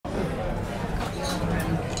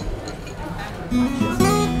I'm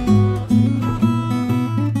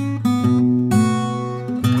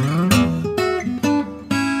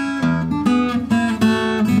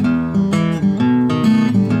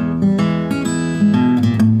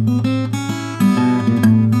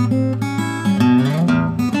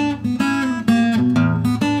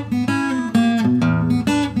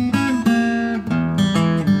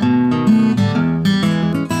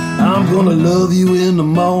gonna love you in the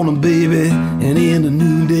morning, baby, and in the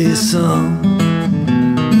noonday sun.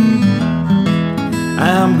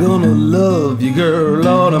 I'm gonna love you, girl,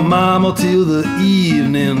 Lord and mama, till the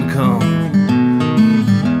evening comes.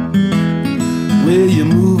 Where you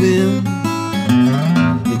moving?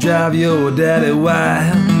 You drive your daddy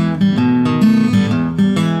wild.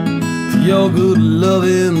 For your good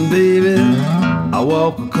loving, baby, I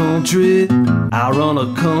walk a country, I run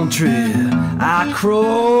a country, I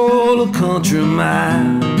crawl a country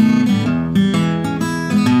mile.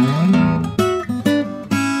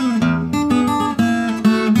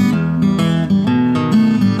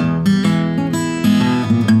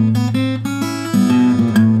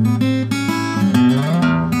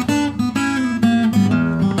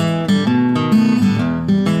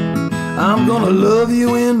 I'm gonna love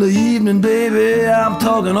you in the evening, baby, I'm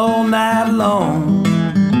talking all night long.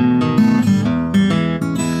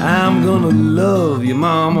 I'm gonna love you,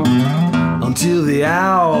 mama, until the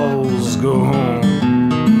owls go home.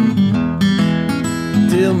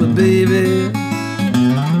 Tell me, baby,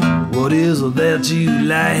 what is it that you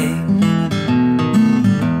like?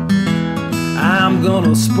 I'm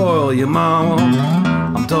gonna spoil you, mama,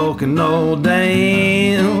 I'm talking all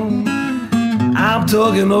damn, I'm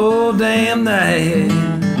talking all damn night.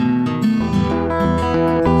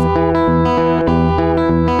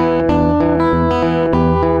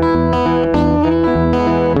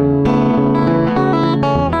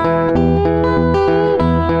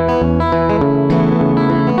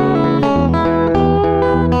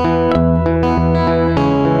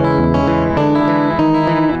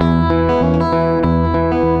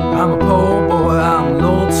 I'm a poor boy, I'm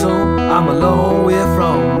lonesome, I'm a long way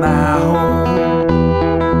from my home.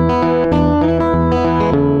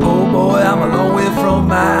 Poor boy, I'm a long way from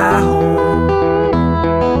my home.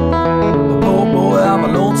 A poor boy, I'm a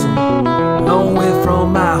lonesome, a long way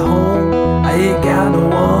from my home. I ain't got no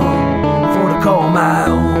one for to call my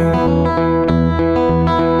own.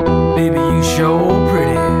 Baby, you sure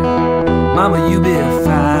pretty, mama, you be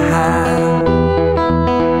fine.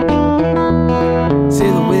 See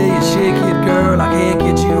the way you shake it, girl, I can't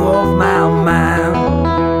get you off my mind.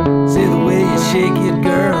 See the way you shake it,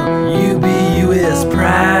 girl, you be U.S.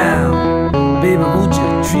 prime. Baby, won't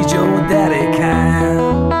you treat your daddy kind?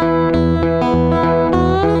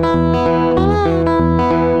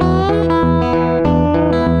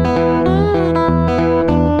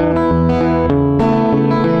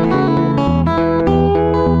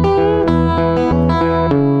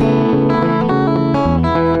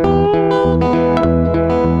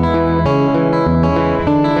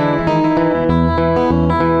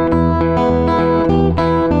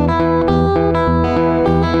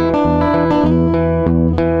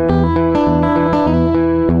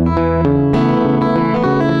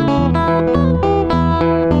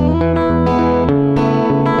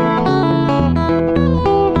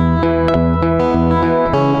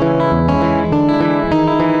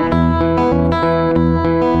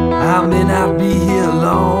 I may not be here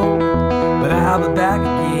long, but I'll be back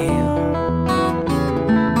again.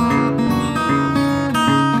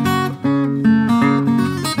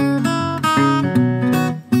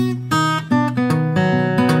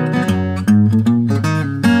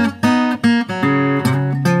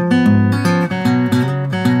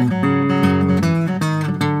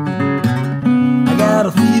 I got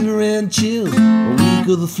a fever and chills, a week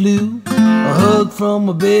of the flu, a hug from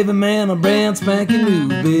a baby man, a brand spanking new.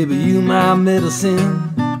 Baby, you my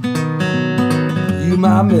medicine, you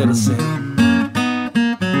my medicine.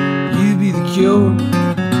 You be the cure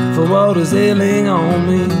for what is ailing on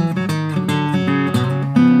me.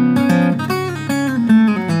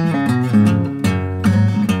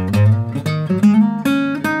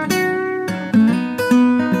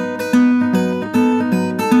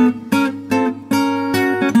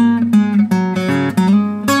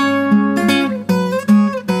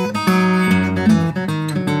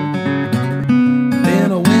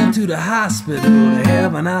 To the hospital to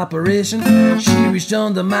have an operation. She reached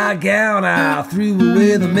under my gown, I threw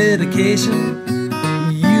away the medication.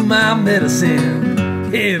 You my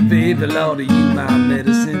medicine, hey baby, Lord, you my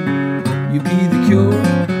medicine. You be the cure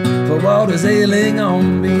for what is ailing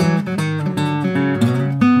on me.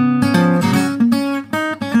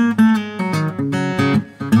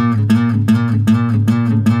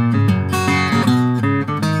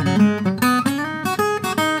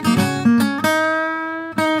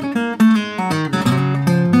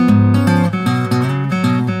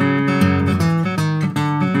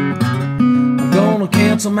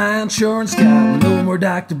 cancel my insurance, got no more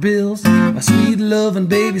doctor bills. My sweet loving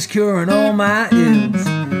baby's curing all my ills.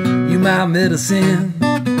 You my medicine,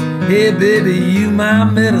 hey baby, you my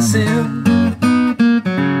medicine.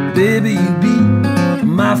 Baby, you be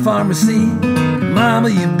my pharmacy. Mama,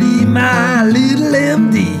 you be my little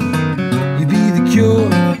MD. You be the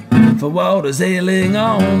cure for what is ailing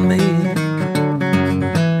on me.